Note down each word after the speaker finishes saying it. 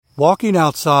Walking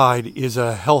outside is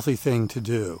a healthy thing to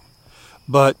do,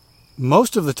 but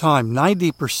most of the time,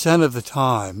 90% of the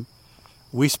time,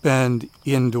 we spend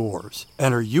indoors.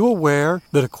 And are you aware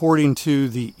that according to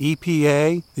the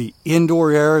EPA, the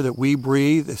indoor air that we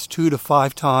breathe is 2 to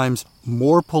 5 times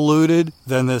more polluted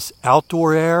than this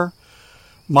outdoor air?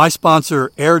 My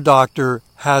sponsor, Air Doctor,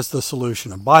 has the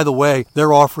solution. And by the way,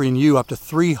 they're offering you up to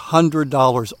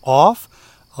 $300 off.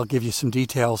 I'll give you some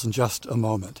details in just a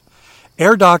moment.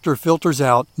 Air Doctor filters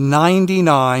out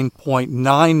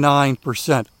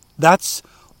 99.99%. That's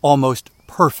almost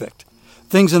perfect.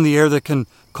 Things in the air that can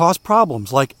cause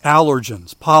problems like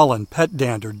allergens, pollen, pet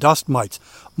dander, dust mites,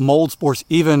 mold spores,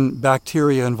 even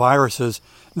bacteria and viruses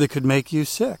that could make you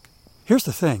sick. Here's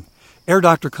the thing. Air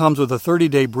Doctor comes with a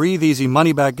 30-day breathe easy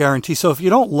money-back guarantee, so if you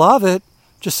don't love it,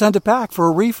 just send it back for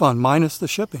a refund minus the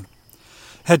shipping.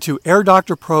 Head to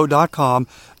airdoctorpro.com,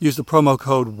 use the promo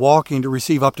code WALKING to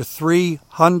receive up to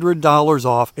 $300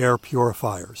 off air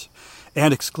purifiers.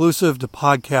 And exclusive to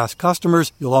podcast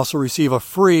customers, you'll also receive a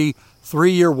free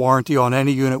 3-year warranty on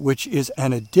any unit, which is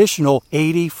an additional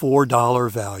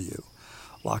 $84 value.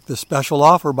 Lock this special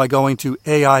offer by going to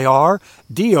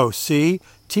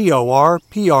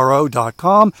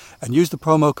AIRDOCTORPRO.com and use the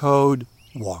promo code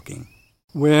WALKING.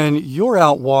 When you're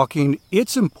out walking,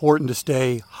 it's important to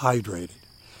stay hydrated.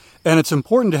 And it's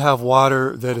important to have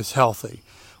water that is healthy,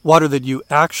 water that you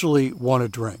actually want to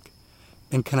drink.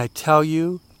 And can I tell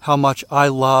you how much I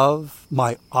love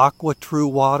my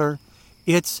AquaTrue water?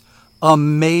 It's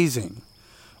amazing.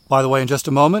 By the way, in just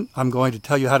a moment, I'm going to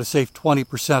tell you how to save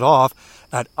 20% off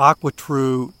at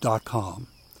AquaTrue.com.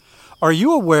 Are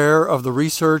you aware of the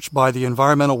research by the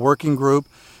Environmental Working Group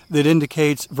that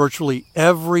indicates virtually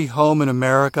every home in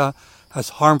America has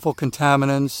harmful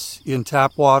contaminants in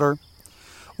tap water?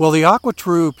 Well, the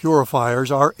AquaTrue purifiers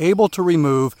are able to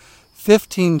remove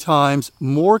 15 times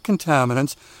more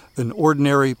contaminants than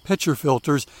ordinary pitcher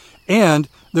filters, and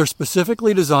they're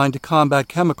specifically designed to combat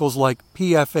chemicals like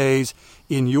PFAS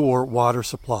in your water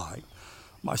supply.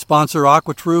 My sponsor,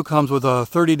 AquaTrue, comes with a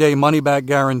 30-day money-back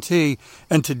guarantee,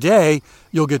 and today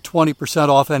you'll get 20%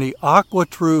 off any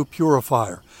AquaTrue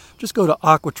purifier. Just go to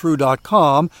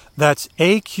AquaTrue.com, that's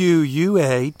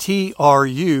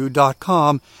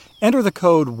AQUATRU.com, enter the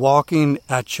code WALKING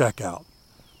at checkout.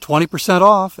 20%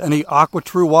 off any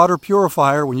AquaTrue water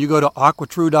purifier when you go to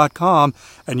AquaTrue.com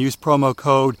and use promo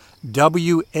code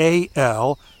WALKING.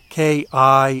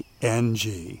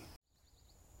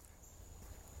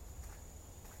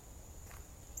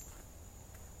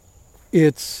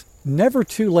 It's never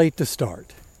too late to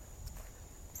start.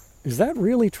 Is that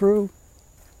really true?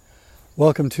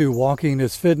 Welcome to Walking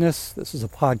is Fitness. This is a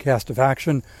podcast of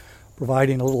action,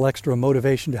 providing a little extra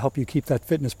motivation to help you keep that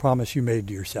fitness promise you made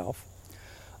to yourself.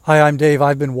 Hi, I'm Dave.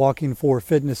 I've been walking for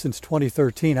fitness since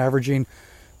 2013, averaging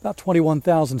about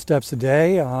 21,000 steps a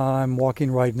day. I'm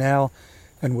walking right now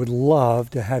and would love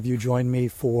to have you join me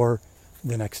for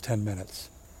the next 10 minutes.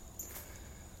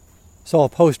 Saw a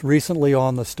post recently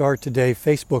on the Start Today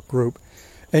Facebook group,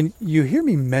 and you hear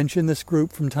me mention this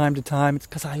group from time to time. It's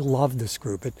because I love this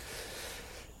group. It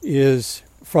is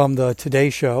from the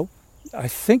Today Show. I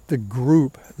think the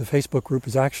Facebook group,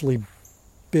 has actually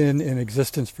been in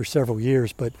existence for several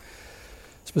years, but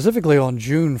specifically on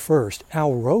June 1st,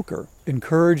 Al Roker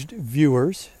encouraged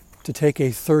viewers to take a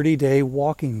 30-day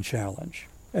walking challenge.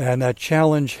 And that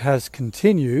challenge has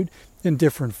continued in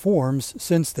different forms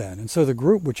since then. And so the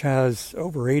group, which has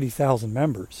over 80,000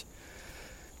 members,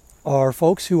 are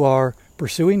folks who are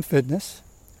pursuing fitness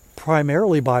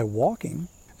primarily by walking,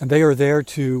 and they are there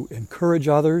to encourage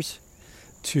others,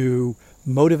 to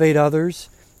motivate others,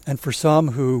 and for some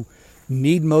who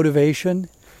need motivation,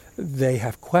 they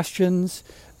have questions,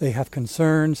 they have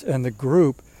concerns, and the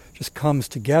group just comes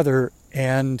together,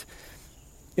 and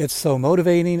it's so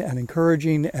motivating and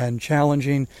encouraging and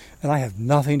challenging, and I have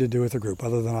nothing to do with the group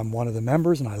other than I'm one of the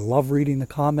members, and I love reading the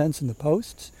comments and the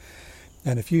posts.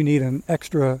 And if you need an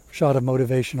extra shot of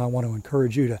motivation, I want to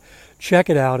encourage you to check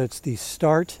it out. It's the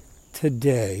Start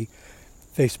Today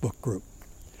Facebook group.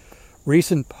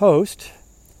 Recent post,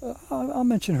 I'll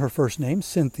mention her first name,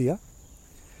 Cynthia.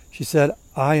 She said,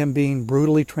 I am being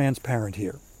brutally transparent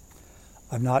here.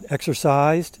 I've not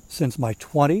exercised since my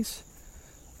 20s.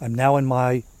 I'm now in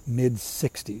my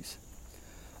mid-60s.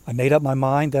 I made up my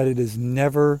mind that it is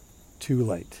never too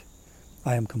late.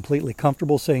 I am completely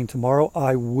comfortable saying tomorrow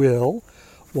I will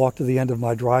walk to the end of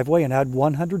my driveway and add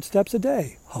 100 steps a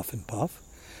day, huff and puff.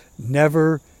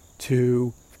 Never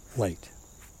too late.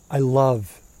 I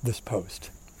love this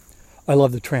post. I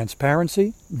love the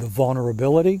transparency, the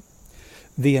vulnerability,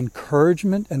 the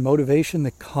encouragement and motivation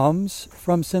that comes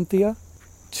from Cynthia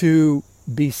to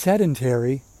be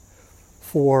sedentary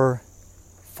for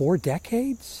 4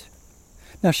 decades?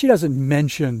 Now, she doesn't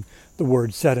mention the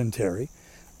word sedentary,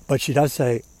 but she does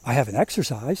say, I haven't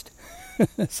exercised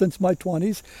since my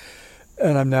 20s,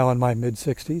 and I'm now in my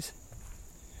mid-60s.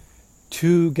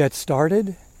 To get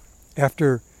started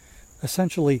after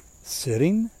essentially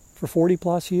sitting for 40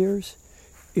 plus years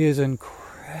is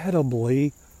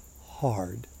incredibly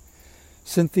hard.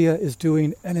 Cynthia is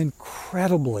doing an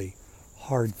incredibly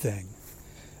hard thing.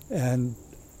 And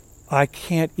I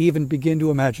can't even begin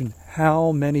to imagine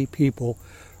how many people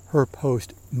her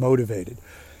post motivated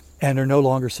and are no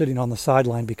longer sitting on the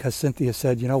sideline because Cynthia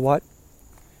said, you know what?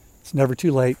 It's never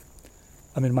too late.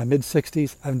 I'm in my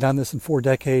mid-60s. I've done this in 4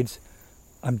 decades.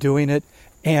 I'm doing it.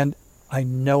 And I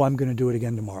know I'm going to do it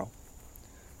again tomorrow.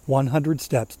 100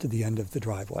 steps to the end of the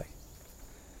driveway.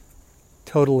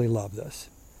 Totally love this.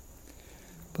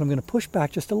 But I'm going to push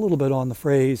back just a little bit on the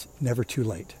phrase, never too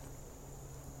late.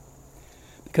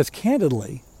 Because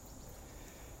candidly,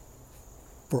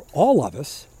 for all of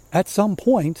us, at some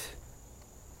point,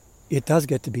 it does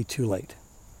get to be too late.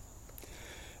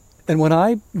 And when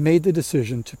I made the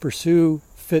decision to pursue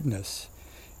fitness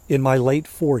in my late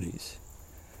 40s,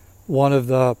 one of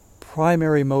the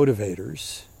primary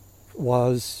motivators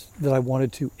was that I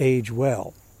wanted to age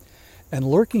well. And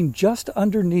lurking just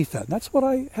underneath that, and that's what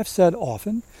I have said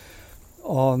often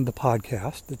on the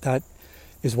podcast, that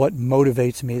is what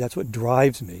motivates me, that's what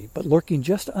drives me. But lurking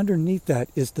just underneath that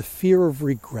is the fear of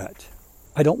regret.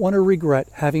 I don't want to regret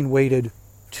having waited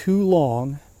too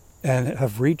long and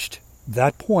have reached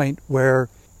that point where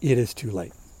it is too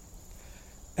late.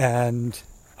 And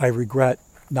I regret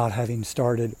not having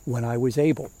started when I was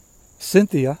able.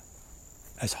 Cynthia,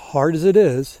 as hard as it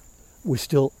is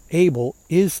still able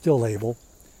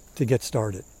to get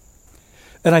started.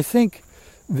 And I think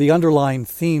the underlying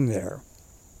theme there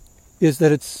is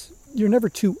that you're never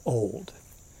too old.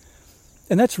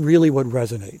 And that's really what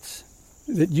resonates.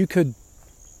 That you could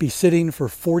be sitting for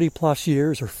 40 plus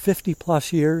years or 50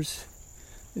 plus years,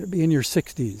 be in your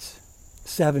 60s,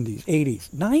 70s, 80s,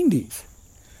 90s.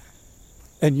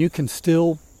 And you can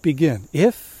still begin,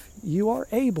 if you are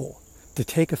able, to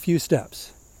take a few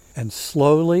steps and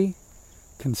slowly,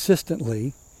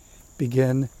 consistently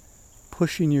begin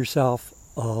pushing yourself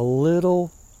a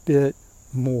little bit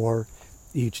more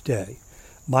each day.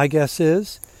 My guess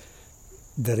is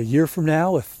that a year from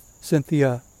now, if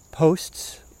Cynthia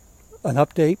posts an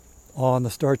update on the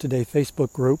Start Today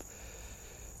Facebook group,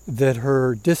 that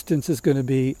her distance is going to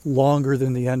be longer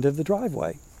than the end of the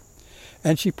driveway.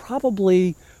 And she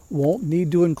probably won't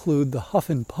need to include the huff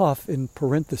and puff in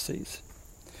parentheses.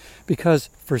 Because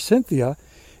for Cynthia,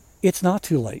 it's not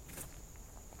too late.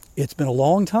 It's been a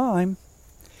long time,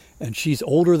 and she's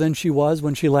older than she was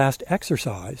when she last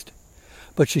exercised.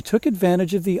 But she took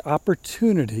advantage of the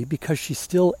opportunity because she's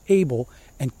still able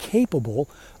and capable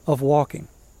of walking.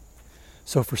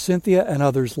 So for Cynthia and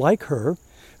others like her,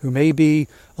 who may be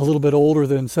a little bit older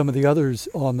than some of the others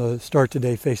on the Start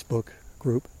Today Facebook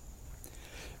group,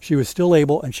 she was still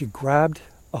able, and she grabbed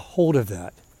a hold of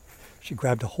that. She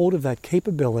grabbed a hold of that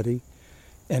capability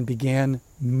and began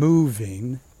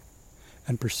moving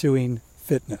and pursuing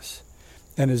fitness,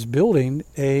 and is building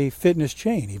a fitness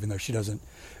chain. Even though she doesn't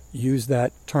use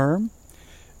that term,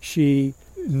 she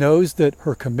knows that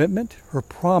her commitment, her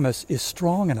promise is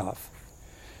strong enough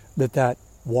that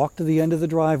walk to the end of the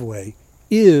driveway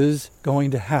is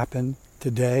going to happen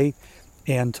today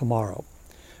and tomorrow.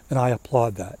 And I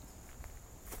applaud that.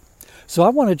 So I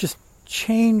want to just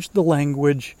change the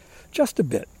language just a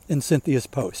bit in Cynthia's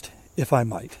post, if I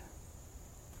might.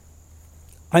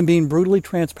 I'm being brutally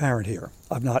transparent here.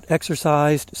 I've not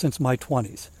exercised since my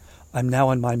 20s. I'm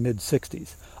now in my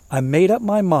mid-60s. I made up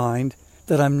my mind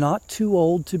that I'm not too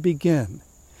old to begin,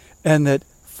 and that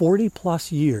 40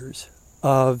 plus years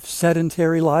of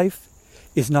sedentary life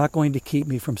is not going to keep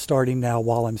me from starting now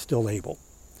while I'm still able.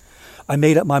 I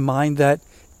made up my mind that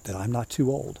I'm not too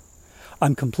old.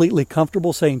 I'm completely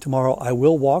comfortable saying tomorrow I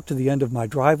will walk to the end of my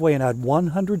driveway and add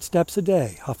 100 steps a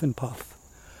day, huff and puff.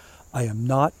 I am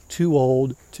not too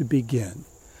old to begin.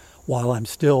 While I'm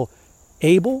still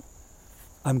able,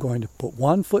 I'm going to put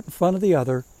one foot in front of the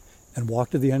other and walk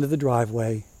to the end of the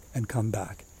driveway and come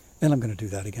back. And I'm going to do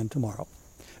that again tomorrow.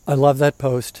 I love that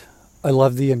post. I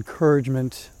love the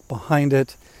encouragement behind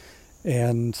it,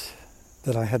 and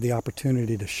that I had the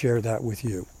opportunity to share that with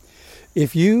you.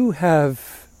 If you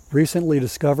have recently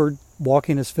discovered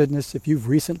Walking as Fitness, if you've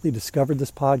recently discovered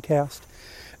this podcast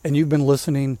and you've been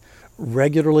listening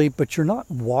regularly, but you're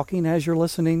not walking as you're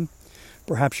listening,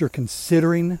 perhaps you're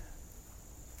considering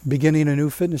beginning a new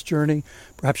fitness journey,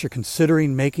 perhaps you're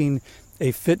considering making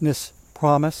a fitness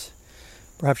promise,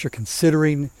 Perhaps you're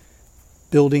considering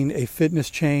building a fitness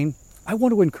chain. I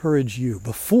want to encourage you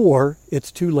before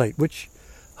it's too late, which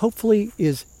hopefully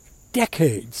is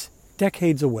decades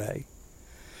away.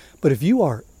 But if you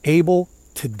are able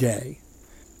today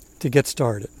to get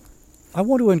started, I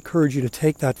want to encourage you to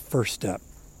take that first step.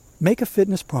 Make a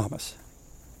fitness promise.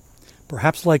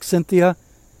 Perhaps like Cynthia,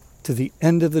 to the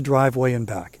end of the driveway and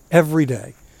back. Every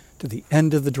day, to the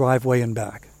end of the driveway and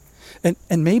back.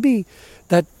 And maybe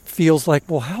that feels like,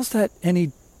 well, how's that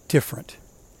any different?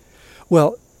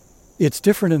 Well, it's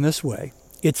different in this way.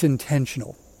 It's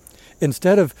intentional.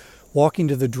 Instead of walking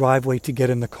to the driveway to get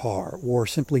in the car or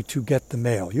simply to get the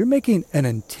mail, you're making an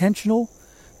intentional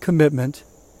commitment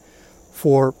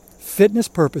for fitness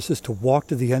purposes to walk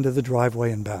to the end of the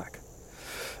driveway and back.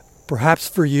 Perhaps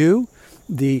for you,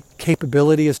 the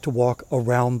capability is to walk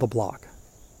around the block.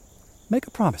 Make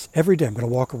a promise. Every day I'm going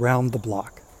to walk around the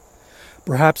block.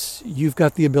 Perhaps you've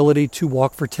got the ability to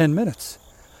walk for 10 minutes.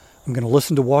 I'm going to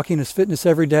listen to Walking is Fitness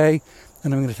every day,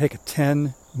 and I'm going to take a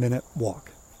 10-minute walk.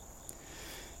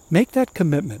 Make that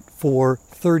commitment for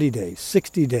 30 days,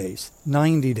 60 days,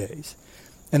 90 days.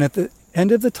 And at the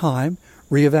end of the time,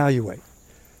 reevaluate.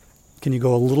 Can you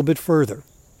go a little bit further?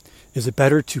 Is it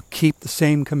better to keep the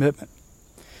same commitment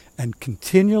and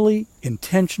continually,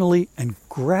 intentionally, and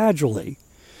gradually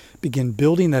begin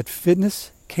building that fitness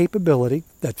capability,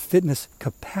 that fitness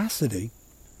capacity,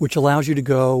 which allows you to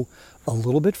go a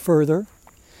little bit further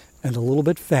and a little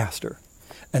bit faster.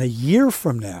 And a year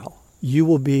from now, you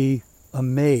will be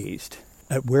amazed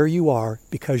at where you are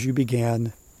because you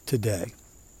began today.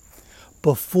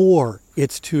 Before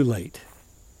it's too late.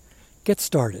 Get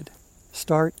started.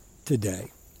 Start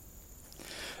today.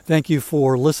 Thank you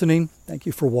for listening. Thank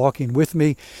you for walking with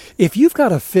me. If you've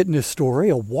got a fitness story,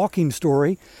 a walking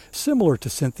story, similar to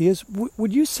Cynthia's,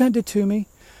 would you send it to me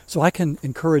so I can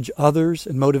encourage others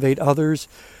and motivate others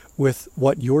with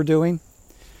what you're doing?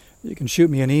 You can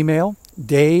shoot me an email,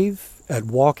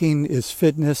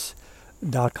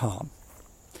 dave@walkingisfitness.com.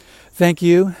 Thank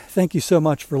you. Thank you so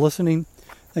much for listening.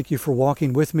 Thank you for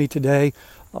walking with me today.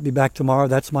 I'll be back tomorrow.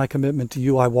 That's my commitment to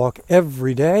you. I walk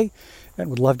every day and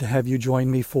would love to have you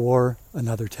join me for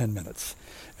another 10 minutes.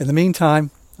 In the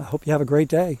meantime, I hope you have a great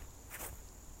day.